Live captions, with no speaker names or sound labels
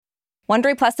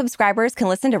Wondery Plus subscribers can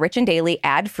listen to Rich and Daily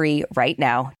ad-free right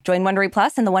now. Join Wondery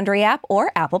Plus in the Wondery app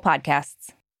or Apple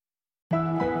Podcasts.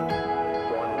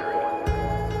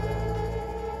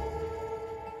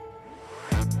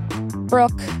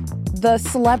 Brooke, the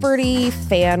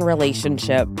celebrity-fan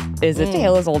relationship is a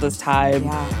tale as old as time.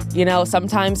 Yeah. You know,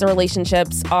 sometimes the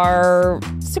relationships are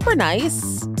super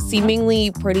nice,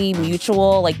 seemingly pretty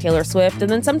mutual, like Taylor Swift,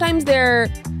 and then sometimes they're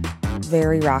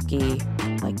very rocky,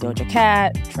 like Doja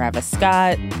Cat, Travis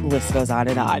Scott, list goes on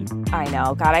and on. I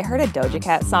know. God, I heard a Doja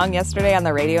Cat song yesterday on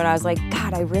the radio, and I was like,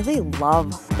 God, I really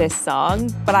love this song,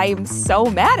 but I'm so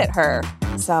mad at her.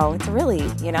 So it's really,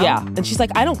 you know? Yeah. And she's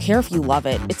like, I don't care if you love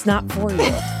it. It's not for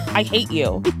you. I hate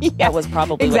you. Yeah, that was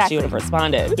probably what she would have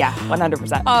responded. Yeah,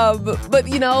 100%. But,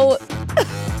 you know,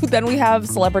 then we have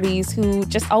celebrities who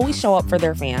just always show up for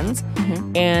their fans.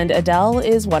 Mm-hmm. And Adele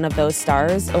is one of those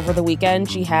stars. Over the weekend,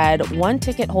 she had one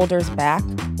ticket holder's back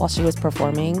while she was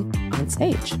performing on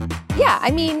stage. Yeah,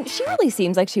 I mean, she really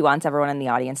seems like she wants everyone in the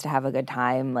audience to have a good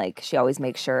time. Like, she always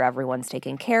makes sure everyone's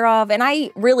taken care of. And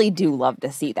I really do love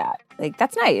to see that. Like,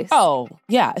 that's nice. Oh,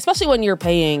 yeah. Especially when you're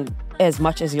paying as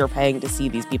much as you're paying to see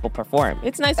these people perform.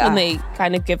 It's nice when they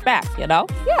kind of give back, you know?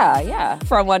 Yeah, yeah.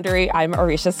 From Wondery, I'm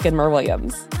Arisha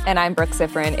Skidmore-Williams. And I'm Brooke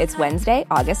Sifrin. It's Wednesday,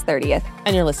 August 30th.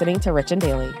 And you're listening to Rich and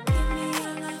Daily.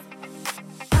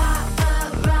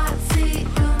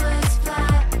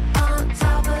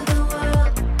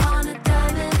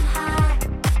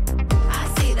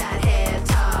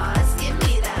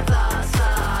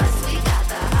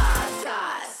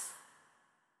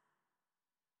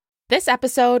 This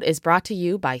episode is brought to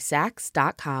you by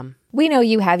Saks.com. We know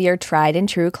you have your tried and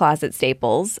true closet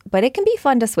staples, but it can be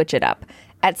fun to switch it up.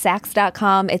 At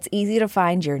Saks.com, it's easy to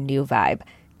find your new vibe.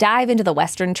 Dive into the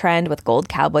Western trend with gold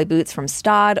cowboy boots from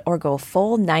Staud, or go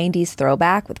full 90s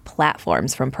throwback with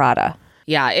platforms from Prada.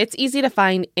 Yeah, it's easy to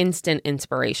find instant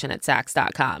inspiration at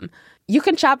Saks.com. You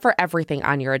can shop for everything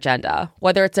on your agenda,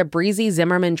 whether it's a breezy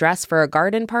Zimmermann dress for a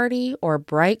garden party or a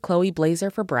bright Chloe blazer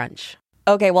for brunch.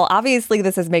 Okay, well, obviously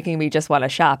this is making me just want to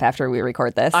shop after we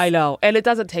record this. I know, and it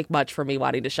doesn't take much for me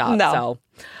wanting to shop. No.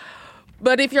 So.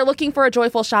 But if you're looking for a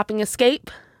joyful shopping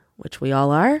escape, which we all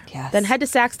are, yes, then head to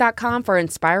Saks.com for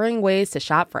inspiring ways to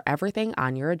shop for everything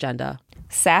on your agenda.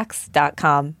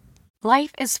 Saks.com.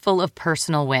 Life is full of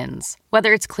personal wins,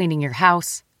 whether it's cleaning your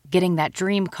house, getting that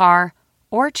dream car,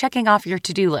 or checking off your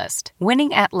to-do list.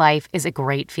 Winning at life is a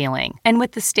great feeling. And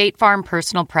with the State Farm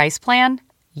Personal Price Plan,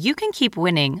 you can keep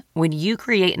winning when you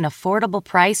create an affordable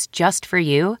price just for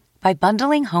you by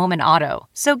bundling home and auto.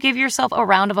 So give yourself a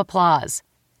round of applause.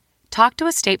 Talk to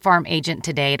a State Farm agent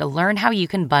today to learn how you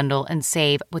can bundle and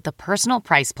save with the Personal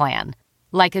Price Plan.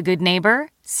 Like a good neighbor,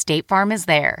 State Farm is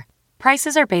there.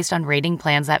 Prices are based on rating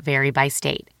plans that vary by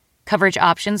state. Coverage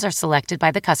options are selected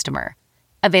by the customer.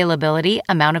 Availability,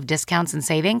 amount of discounts and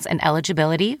savings, and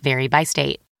eligibility vary by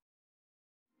state.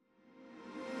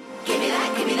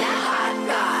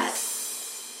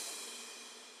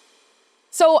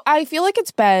 So I feel like it's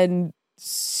been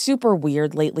super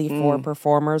weird lately for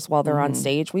performers while they're on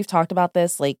stage. We've talked about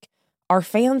this. Like, are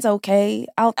fans okay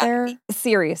out there?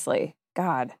 Seriously.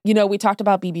 God. You know, we talked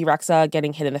about BB Rexha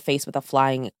getting hit in the face with a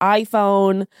flying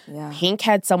iPhone. Yeah. Pink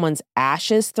had someone's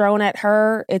ashes thrown at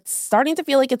her. It's starting to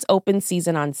feel like it's open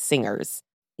season on singers.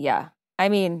 Yeah. I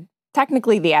mean,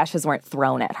 technically the ashes weren't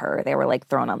thrown at her. They were like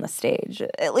thrown on the stage.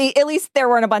 At least there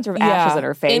weren't a bunch of ashes in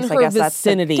her face. In her I guess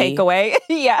vicinity. That's the takeaway.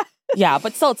 Yeah. Yeah,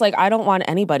 but still, it's like, I don't want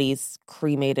anybody's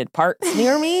cremated parts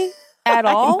near me at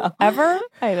all, ever.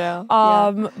 I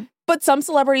know. But some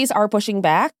celebrities are pushing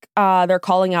back. They're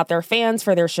calling out their fans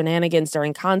for their shenanigans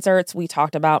during concerts. We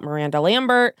talked about Miranda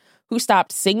Lambert, who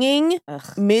stopped singing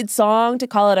mid-song to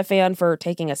call out a fan for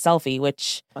taking a selfie,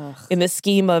 which in the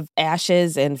scheme of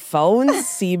ashes and phones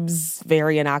seems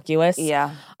very innocuous.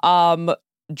 Yeah.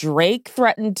 Drake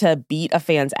threatened to beat a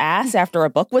fan's ass after a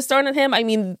book was thrown at him. I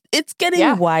mean, it's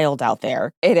getting wild out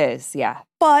there. It is, yeah.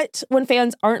 But when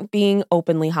fans aren't being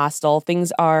openly hostile,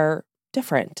 things are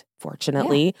different,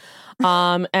 fortunately.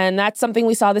 Yeah. And that's something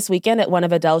we saw this weekend at one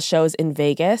of Adele's shows in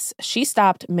Vegas. She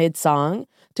stopped mid-song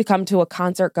to come to a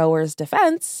concert goer's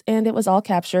defense, and it was all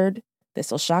captured. This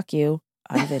will shock you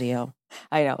on video.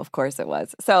 I know, of course it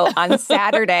was. So on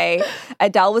Saturday,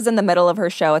 Adele was in the middle of her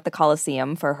show at the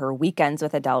Coliseum for her Weekends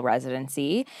with Adele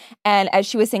residency. And as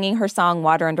she was singing her song,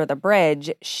 Water Under the Bridge,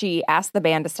 she asked the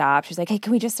band to stop. She's like, hey,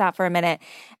 can we just stop for a minute?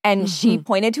 And she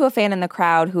pointed to a fan in the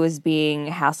crowd who was being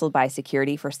hassled by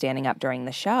security for standing up during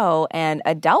the show. And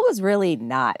Adele was really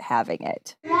not having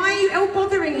it. Why are you all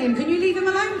bothering him? Can you leave him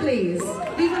alone, please?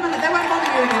 Leave him alone. They won't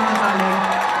bother you again, my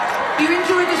darling. You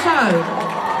enjoyed the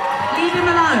show? Leave him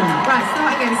alone. Right,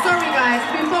 start again. Sorry, guys.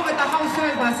 We've been bothered the whole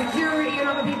security and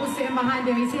other people sitting behind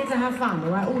him. He's here to have fun,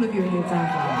 all right? All of you are here to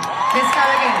have fun. Let's go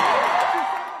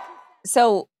again.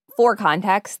 So, for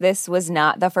context, this was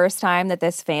not the first time that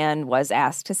this fan was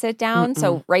asked to sit down.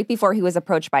 So, right before he was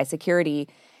approached by security,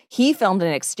 he filmed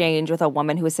an exchange with a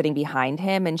woman who was sitting behind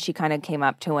him, and she kind of came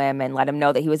up to him and let him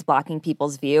know that he was blocking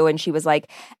people's view. And she was like,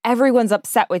 everyone's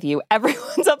upset with you.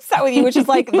 Everyone's upset with you, which is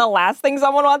like the last thing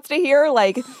someone wants to hear.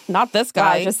 Like, not this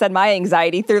guy. I just sent my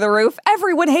anxiety through the roof.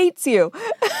 Everyone hates you.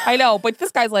 I know, but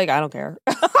this guy's like, I don't care.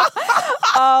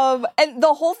 And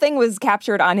the whole thing was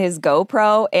captured on his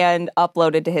GoPro and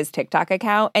uploaded to his TikTok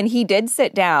account. And he did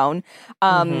sit down.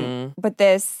 But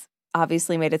this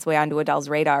obviously made its way onto Adele's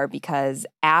radar because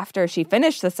after she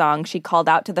finished the song, she called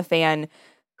out to the fan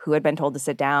who had been told to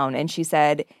sit down. And she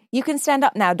said, "You can stand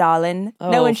up now, darling.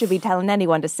 No one should be telling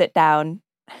anyone to sit down."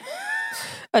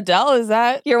 Adele, is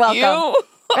that You're welcome. you?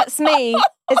 That's me.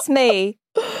 It's me.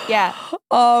 Yeah.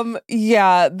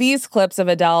 Yeah, these clips of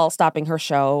Adele stopping her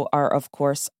show are, of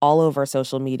course, all over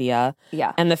social media.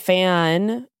 Yeah. And the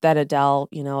fan that Adele,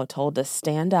 told to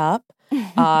stand up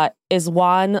is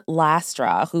Juan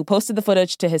Lastra, who posted the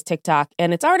footage to his TikTok,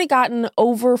 and it's already gotten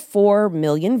over 4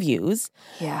 million views.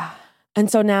 Yeah. And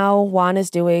so now Juan is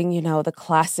doing, the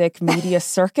classic media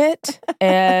circuit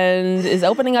and is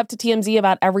opening up to TMZ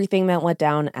about everything that went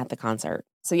down at the concert.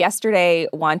 So yesterday,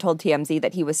 Juan told TMZ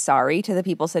that he was sorry to the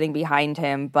people sitting behind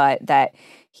him, but that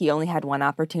he only had one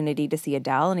opportunity to see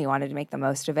Adele and he wanted to make the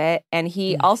most of it. And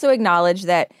he also acknowledged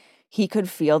that he could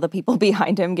feel the people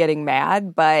behind him getting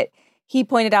mad, but he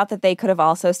pointed out that they could have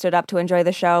also stood up to enjoy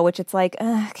the show, which it's like,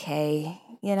 okay,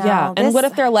 Yeah, and what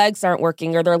if their legs aren't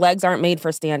working or their legs aren't made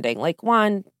for standing? Like,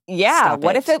 Juan, yeah,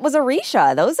 what if it was a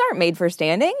Risha? Those aren't made for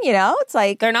standing, It's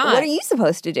like, they're not. What are you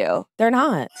supposed to do? They're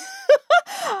not.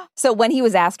 So when he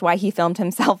was asked why he filmed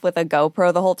himself with a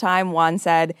GoPro the whole time, Juan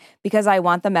said, "Because I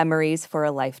want the memories for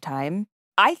a lifetime."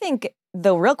 I think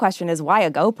the real question is why a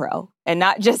GoPro and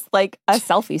not just like a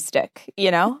selfie stick,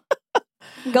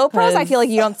 GoPros, I feel like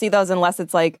you don't see those unless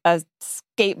it's like a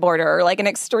skateboarder or like an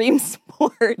extreme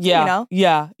sport,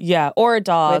 Yeah. Or a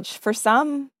dog. Which for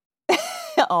some,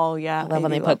 oh yeah. I love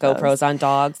when they put GoPros on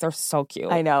dogs. They're so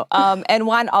cute. I know. And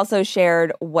Juan also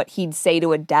shared what he'd say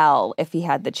to Adele if he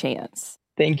had the chance.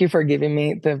 Thank you for giving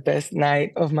me the best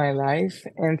night of my life.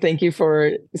 And thank you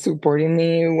for supporting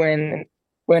me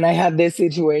when I had this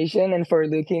situation and for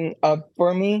looking up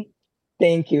for me.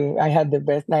 Thank you. I had the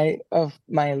best night of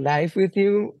my life with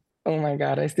you. Oh my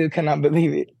God, I still cannot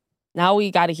believe it. Now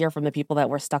we got to hear from the people that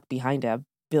were stuck behind him.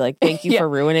 Be like, thank you for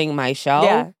ruining my show.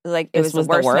 Yeah, like it was the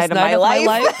worst night of my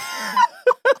life.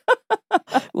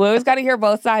 We always got to hear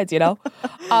both sides,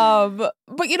 But,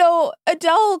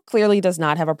 Adele clearly does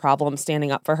not have a problem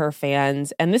standing up for her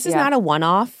fans. And this is not a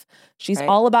one-off. She's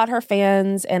all about her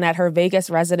fans. And at her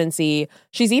Vegas residency,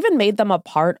 she's even made them a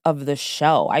part of the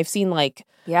show. I've seen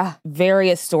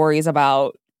various stories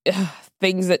about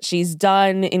things that she's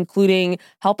done, including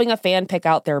helping a fan pick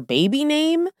out their baby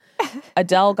name.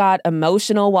 Adele got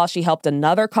emotional while she helped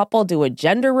another couple do a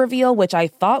gender reveal, which I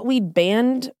thought we'd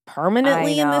banned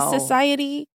permanently in this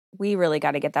society. We really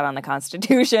got to get that on the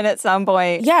Constitution at some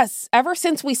point. Yes. Ever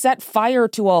since we set fire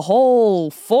to a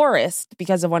whole forest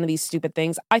because of one of these stupid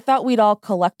things, I thought we'd all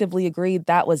collectively agreed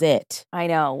that was it. I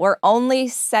know. We're only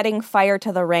setting fire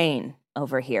to the rain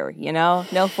over here,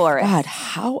 no forest. God,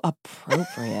 how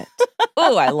appropriate.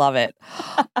 Oh, I love it.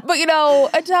 But,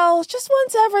 Adele just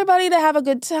wants everybody to have a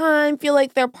good time, feel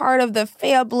like they're part of the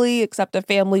family, except a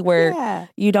family where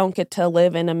you don't get to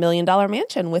live in $1 million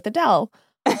mansion with Adele.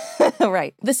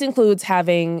 Right. This includes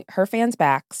having her fans'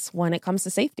 backs when it comes to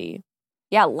safety.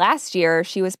 Yeah, last year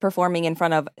she was performing in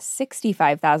front of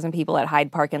 65,000 people at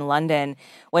Hyde Park in London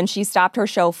when she stopped her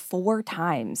show 4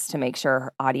 times to make sure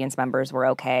her audience members were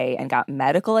okay and got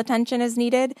medical attention as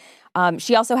needed.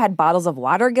 She also had bottles of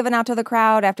water given out to the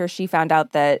crowd after she found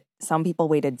out that some people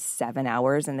waited 7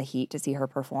 hours in the heat to see her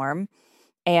perform.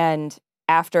 And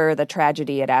after the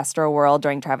tragedy at Astroworld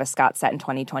during Travis Scott's set in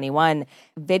 2021,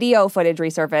 video footage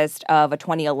resurfaced of a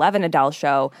 2011 Adele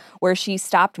show where she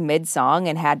stopped mid-song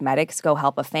and had medics go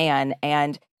help a fan.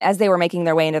 And as they were making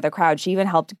their way into the crowd, she even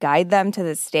helped guide them to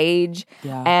the stage.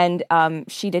 Yeah. And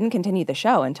she didn't continue the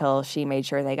show until she made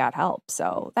sure they got help.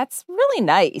 So that's really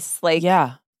nice.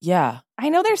 Yeah. I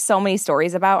know there's so many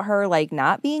stories about her,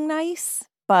 not being nice,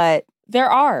 but... There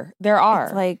are.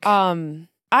 It's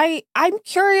I'm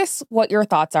curious what your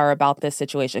thoughts are about this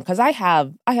situation, because I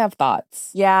have thoughts.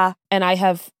 Yeah. And I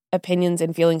have opinions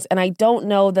and feelings, and I don't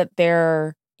know that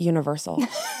they're universal.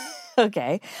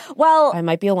 Okay. Well, I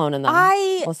might be alone in them.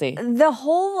 We'll see. The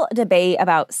whole debate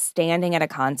about standing at a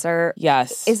concert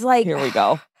is like... Here we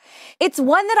go. it's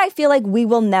one that I feel like we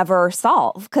will never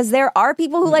solve because there are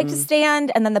people who like to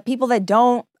stand and then the people that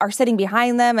don't are sitting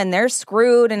behind them and they're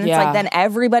screwed. And it's like then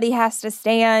everybody has to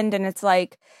stand. And it's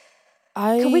like,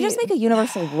 could we just make a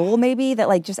universal rule maybe that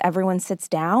like just everyone sits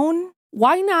down?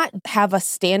 Why not have a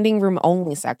standing room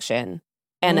only section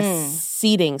and a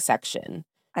seating section?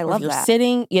 I love if you're that.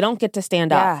 sitting, you don't get to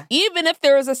stand up. Even if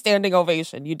there is a standing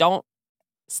ovation, you don't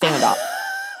stand up.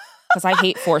 Because I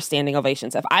hate forced standing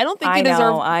ovations. If I don't think you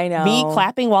deserve me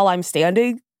clapping while I'm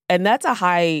standing, and that's a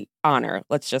high honor,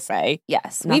 let's just say.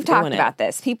 Yes, we've talked about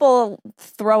this. People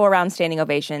throw around standing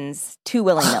ovations too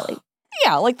willy-nilly.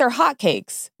 Yeah, like they're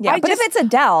hotcakes. Yeah, but if it's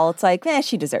Adele, it's like,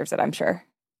 she deserves it, I'm sure.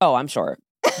 Oh, I'm sure.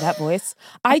 That voice.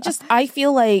 I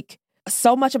feel like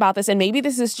so much about this, and maybe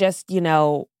this is just,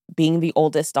 being the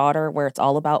oldest daughter where it's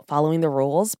all about following the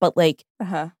rules, but like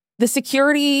the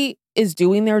security is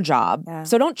doing their job. Yeah.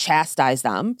 So don't chastise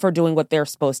them for doing what they're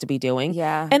supposed to be doing.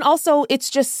 Yeah. And also it's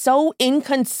just so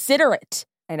inconsiderate.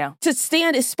 I know. To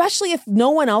stand, especially if no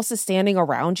one else is standing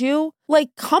around you.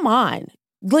 Like, come on.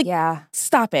 Like,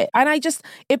 stop it. And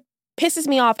it pisses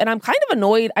me off and I'm kind of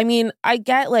annoyed. I mean, I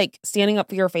get like standing up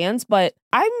for your fans, but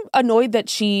I'm annoyed that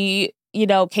she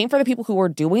came for the people who were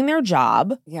doing their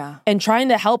job and trying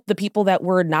to help the people that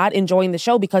were not enjoying the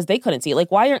show because they couldn't see it. Like,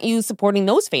 why aren't you supporting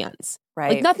those fans?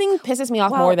 Right. Like, nothing pisses me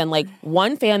off more than, like,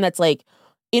 one fan that's, like,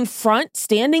 in front,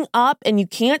 standing up, and you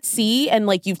can't see, and,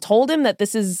 like, you've told him that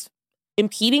this is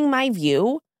impeding my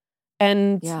view,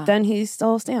 and then he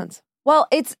still stands. Well,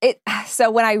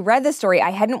 so when I read the story,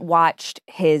 I hadn't watched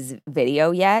his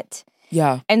video yet.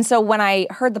 Yeah. And so when I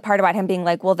heard the part about him being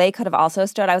like, well, they could have also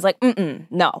stood, I was like,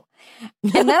 no.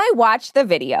 And then I watched the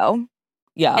video.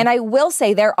 Yeah. And I will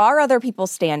say there are other people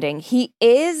standing. He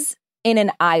is in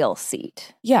an aisle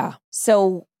seat. Yeah.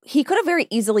 So he could have very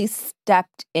easily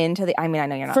stepped into I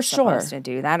know you're not supposed to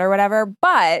do that or whatever,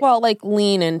 but... Well, like,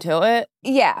 lean into it.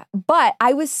 Yeah. But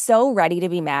I was so ready to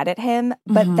be mad at him.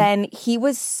 But then he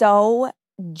was so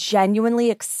genuinely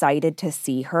excited to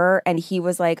see her. And he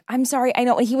was like, I'm sorry, I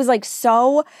know. And he was like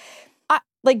so...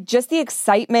 like just the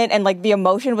excitement and like the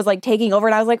emotion was like taking over.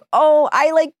 And I was like, oh, I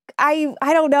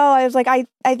don't know. I was like, I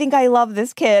think I love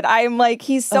this kid. I'm like,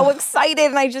 he's so excited.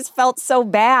 And I just felt so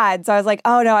bad. So I was like,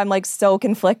 oh no, I'm like so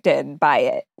conflicted by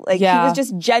it. Like he was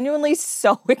just genuinely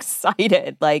so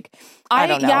excited. Like, I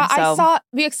don't know. Yeah, I saw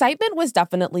the excitement was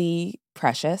definitely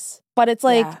precious, but it's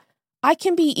like, I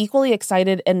can be equally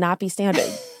excited and not be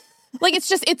standing. Like, it's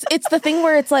just, it's the thing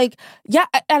where it's like,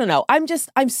 I don't know.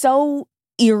 I'm so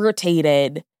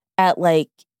irritated at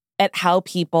how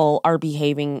people are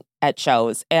behaving at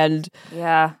shows. And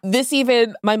this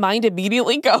even, my mind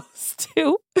immediately goes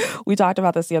to, we talked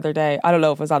about this the other day. I don't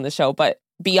know if it was on the show, but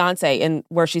Beyonce and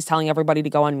where she's telling everybody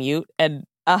to go on mute and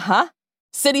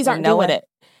cities aren't doing it.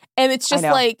 And it's just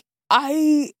like,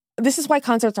 this is why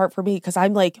concerts aren't for me. Cause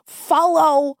I'm like,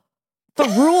 follow the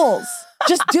rules.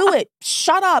 Just do it.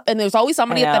 Shut up. And there's always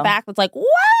somebody at the back that's like,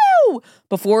 whoa,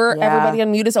 before everybody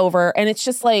on mute is over. And it's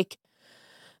just like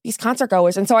these concert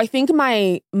goers. And so I think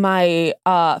my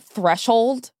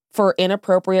threshold for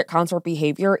inappropriate concert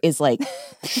behavior is like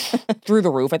through the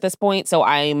roof at this point. So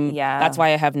that's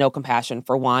why I have no compassion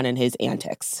for Juan and his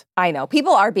antics. I know.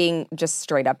 People are being just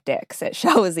straight up dicks at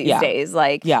shows these days.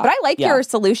 Like, but I like your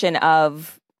solution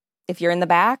of if you're in the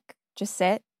back, just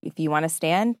sit. If you want to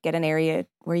stand, get an area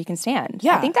where you can stand.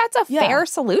 Yeah. I think that's a fair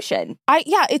solution.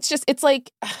 It's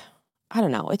like, I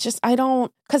don't know. It's just, I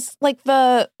don't, because like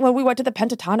when we went to the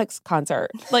Pentatonics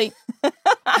concert, like,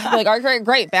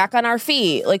 great, back on our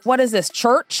feet. Like, what is this,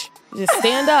 church? Just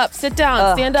stand up, sit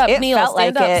down, stand up, kneel,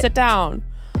 stand up, sit down.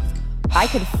 I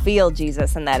could feel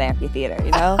Jesus in that amphitheater, you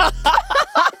know?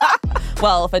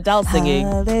 Well, if Adele's singing,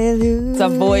 it's a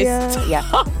voice.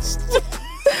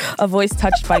 A voice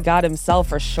touched by God himself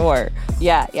for sure.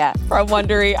 Yeah. From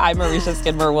Wondery, I'm Marisha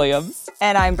Skidmore-Williams.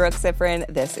 And I'm Brooke Sifrin.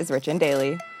 This is Rich and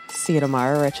Daily. See you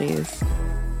tomorrow, Richies.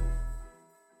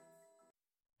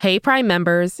 Hey, Prime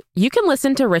members. You can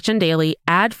listen to Rich and Daily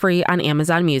ad-free on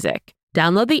Amazon Music.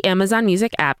 Download the Amazon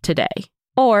Music app today.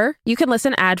 Or you can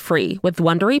listen ad-free with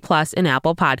Wondery Plus in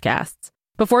Apple Podcasts.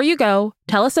 Before you go,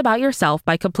 tell us about yourself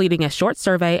by completing a short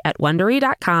survey at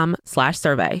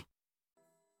Wondery.com/survey.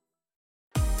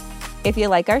 If you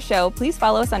like our show, please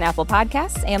follow us on Apple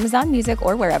Podcasts, Amazon Music,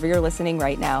 or wherever you're listening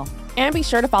right now. And be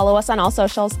sure to follow us on all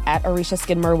socials at Arisha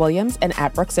Skidmore-Williams and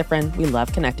at Brooke Sifrin. We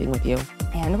love connecting with you.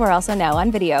 And we're also now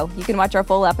on video. You can watch our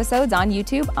full episodes on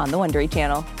YouTube on the Wondery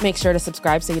channel. Make sure to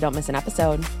subscribe so you don't miss an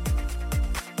episode.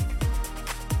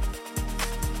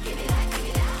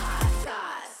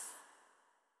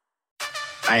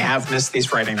 I have missed these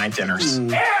Friday night dinners.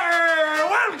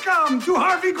 Welcome to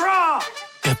Harvey Graw.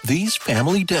 At these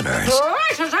family dinners,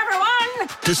 Delicious, everyone!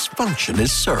 dysfunction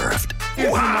is served.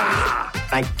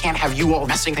 I can't have you all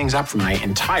messing things up for my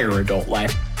entire adult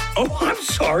life. Oh, I'm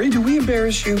sorry. Do we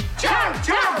embarrass you? Jump,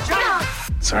 jump, jump!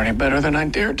 It's already better than I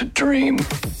dared to dream.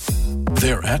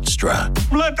 They're extra.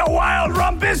 Let the wild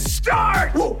rumpus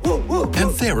start! Woo, woo, woo.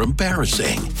 And they're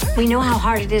embarrassing. We know how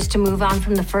hard it is to move on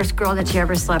from the first girl that you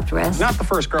ever slept with. Not the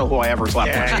first girl who I ever slept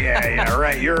with. Yeah,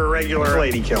 right. You're a regular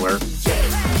lady killer.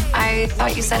 I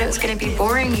thought you said it was going to be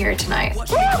boring here tonight.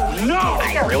 No!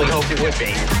 I really hoped it would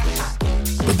be.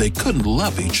 But they couldn't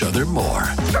love each other more.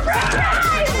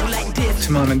 It's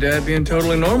Mom and Dad being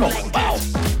totally normal. Wow.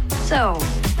 So,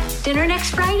 dinner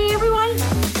next Friday, everyone?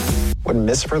 Wouldn't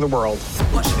miss it for the world.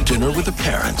 Dinner with the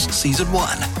Parents, Season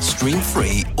 1. Stream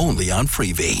free only on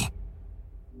Freevee.